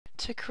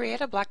To create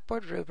a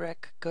Blackboard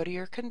rubric, go to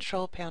your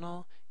control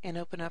panel and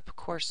open up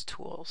Course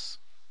Tools.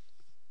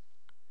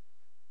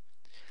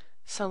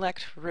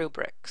 Select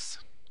Rubrics.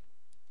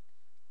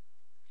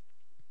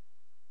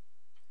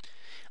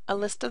 A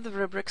list of the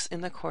rubrics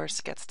in the course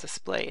gets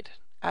displayed,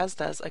 as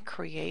does a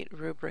Create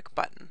Rubric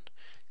button.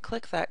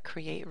 Click that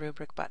Create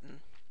Rubric button.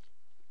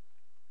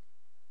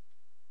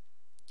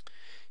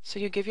 So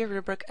you give your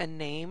rubric a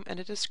name and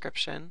a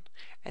description,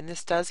 and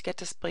this does get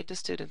displayed to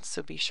students,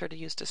 so be sure to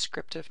use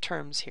descriptive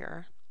terms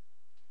here.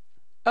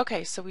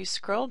 Okay, so we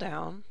scroll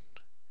down,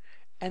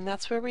 and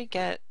that's where we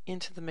get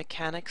into the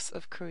mechanics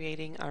of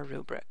creating our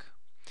rubric.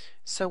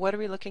 So what are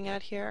we looking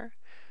at here?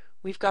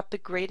 We've got the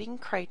grading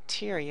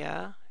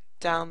criteria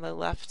down the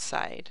left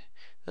side.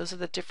 Those are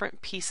the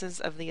different pieces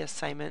of the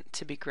assignment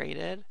to be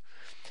graded.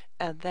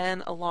 And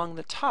then along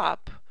the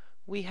top,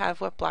 we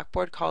have what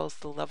Blackboard calls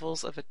the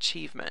levels of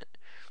achievement.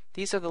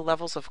 These are the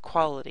levels of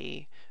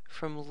quality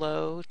from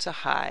low to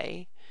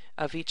high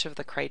of each of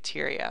the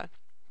criteria.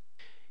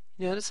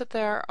 Notice that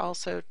there are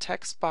also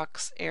text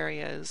box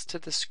areas to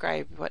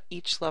describe what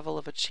each level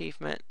of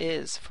achievement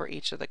is for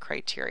each of the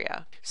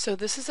criteria. So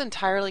this is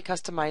entirely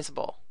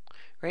customizable.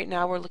 Right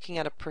now we're looking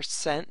at a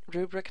percent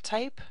rubric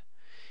type.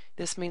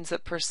 This means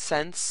that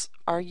percents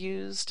are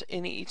used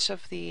in each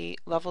of the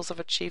levels of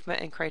achievement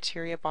and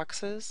criteria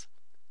boxes.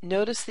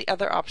 Notice the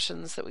other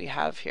options that we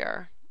have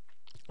here.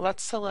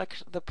 Let's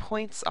select the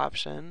points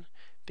option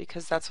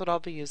because that's what I'll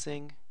be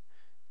using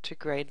to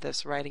grade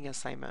this writing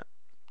assignment.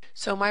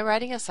 So my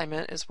writing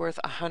assignment is worth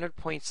 100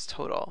 points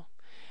total,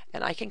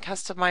 and I can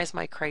customize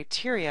my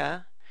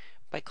criteria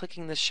by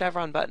clicking the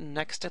chevron button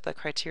next to the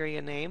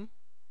criteria name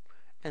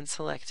and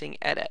selecting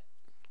Edit.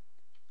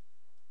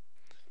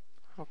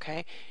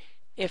 Okay,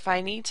 if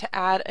I need to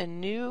add a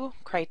new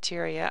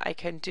criteria, I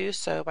can do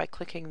so by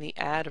clicking the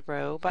Add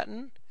Row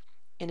button,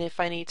 and if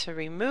I need to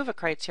remove a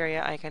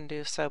criteria, I can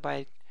do so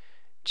by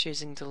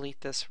choosing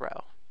Delete this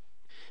row.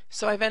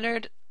 So I've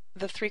entered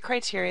the 3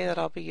 criteria that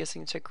I'll be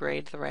using to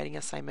grade the writing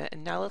assignment,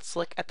 and now let's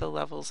look at the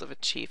levels of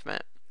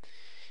achievement.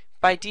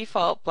 By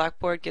default,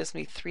 Blackboard gives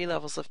me 3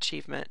 levels of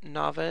achievement: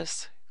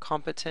 novice,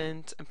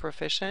 competent, and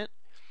proficient,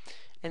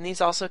 and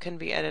these also can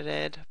be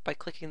edited by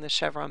clicking the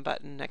chevron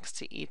button next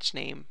to each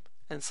name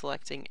and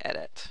selecting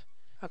Edit.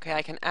 Okay,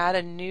 I can add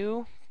a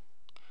new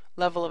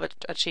level of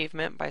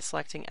achievement by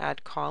selecting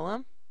Add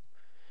Column.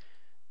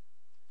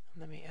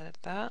 Let me edit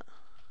that.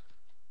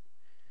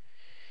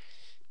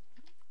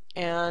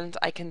 And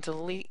I can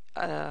delete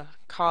a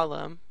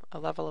column, a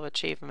level of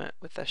achievement,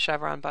 with the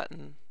chevron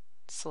button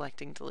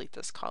selecting Delete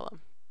this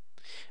column.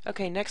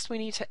 Okay, next we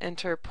need to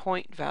enter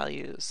point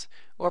values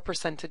or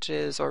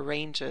percentages or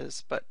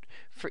ranges, but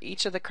for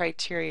each of the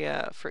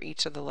criteria for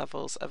each of the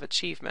levels of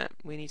achievement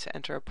we need to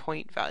enter a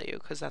point value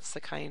because that's the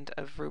kind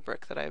of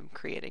rubric that I'm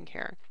creating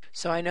here.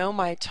 So I know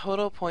my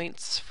total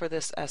points for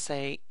this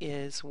essay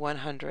is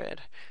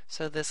 100,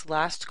 so this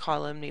last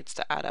column needs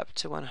to add up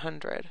to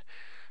 100.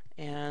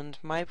 And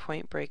my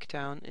point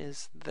breakdown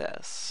is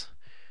this: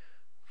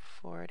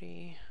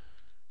 40,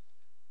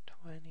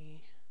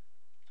 20,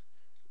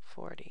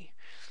 40.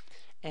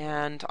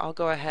 And I'll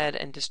go ahead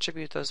and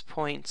distribute those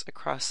points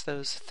across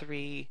those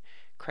 3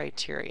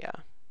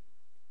 criteria.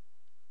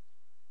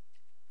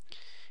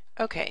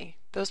 Okay,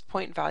 those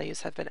point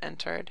values have been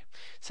entered.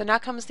 So now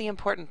comes the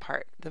important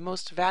part. The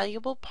most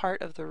valuable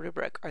part of the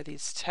rubric are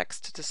these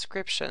text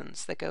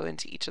descriptions that go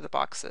into each of the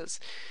boxes.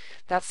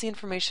 That's the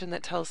information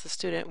that tells the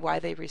student why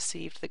they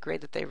received the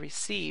grade that they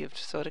received.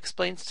 So it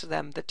explains to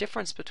them the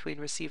difference between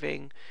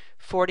receiving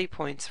 40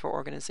 points for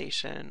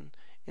organization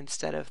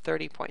instead of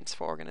 30 points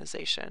for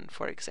organization,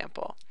 for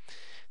example.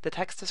 The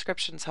text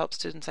descriptions help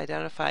students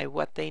identify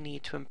what they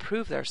need to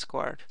improve their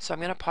score. So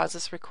I'm going to pause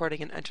this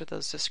recording and enter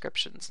those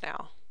descriptions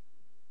now.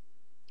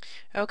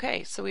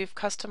 Okay, so we've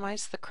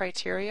customized the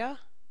criteria,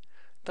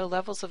 the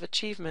levels of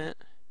achievement,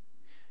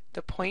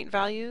 the point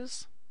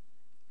values,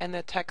 and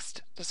the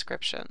text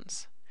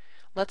descriptions.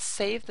 Let's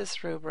save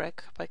this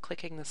rubric by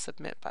clicking the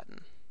Submit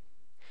button.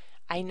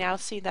 I now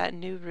see that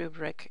new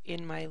rubric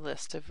in my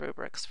list of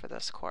rubrics for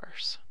this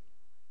course.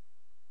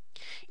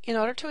 In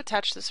order to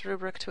attach this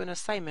rubric to an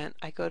assignment,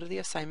 I go to the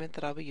assignment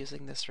that I'll be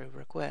using this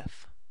rubric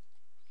with.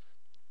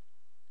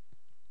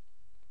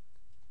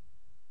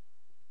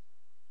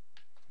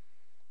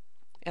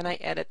 And I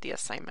edit the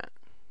assignment.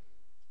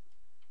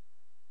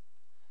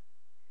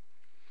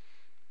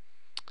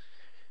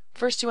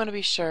 First, you want to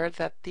be sure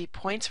that the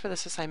points for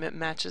this assignment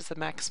matches the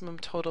maximum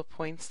total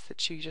points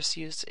that you just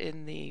used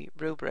in the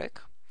rubric.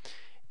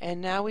 And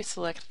now we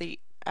select the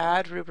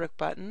Add Rubric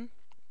button.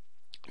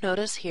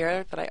 Notice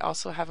here that I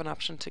also have an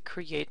option to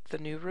create the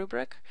new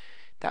rubric.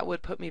 That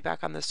would put me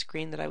back on the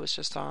screen that I was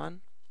just on.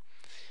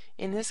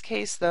 In this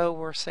case, though,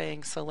 we're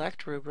saying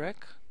Select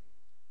Rubric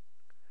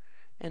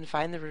and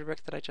find the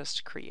rubric that I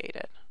just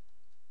created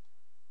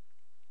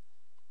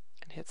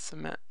and hit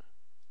Submit.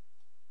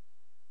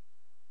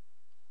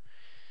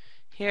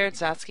 Here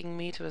it's asking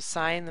me to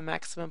assign the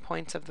maximum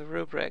points of the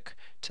rubric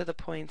to the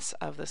points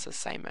of this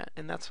assignment,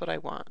 and that's what I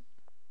want.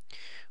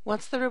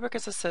 Once the rubric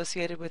is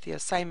associated with the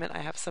assignment, I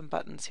have some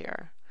buttons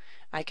here.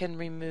 I can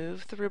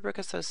remove the rubric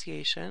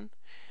association.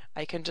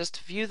 I can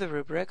just view the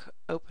rubric,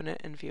 open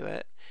it and view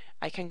it.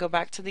 I can go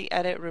back to the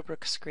Edit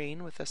Rubric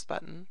screen with this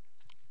button.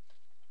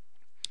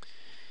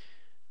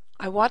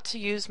 I want to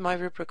use my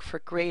rubric for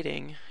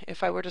grading.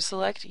 If I were to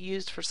select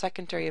Used for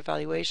Secondary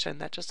Evaluation,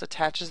 that just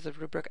attaches the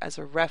rubric as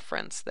a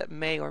reference that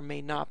may or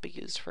may not be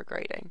used for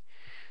grading.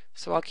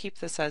 So I'll keep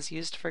this as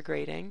Used for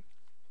Grading.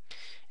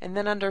 And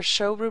then under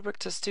Show Rubric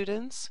to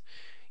Students,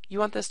 you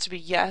want this to be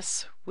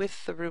Yes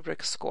with the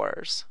rubric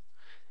scores.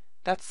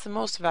 That's the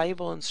most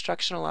valuable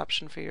instructional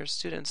option for your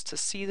students, to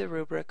see the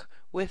rubric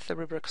with the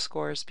rubric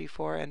scores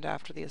before and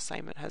after the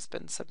assignment has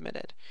been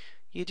submitted.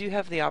 You do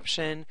have the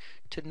option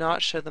to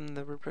not show them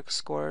the rubric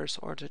scores,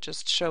 or to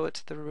just show it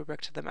to the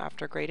rubric to them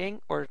after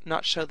grading, or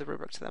not show the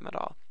rubric to them at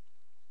all.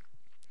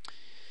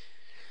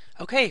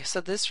 Okay,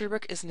 so this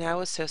rubric is now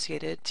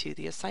associated to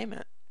the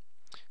assignment.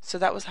 So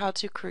that was how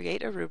to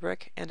create a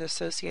rubric and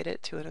associate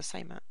it to an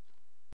assignment.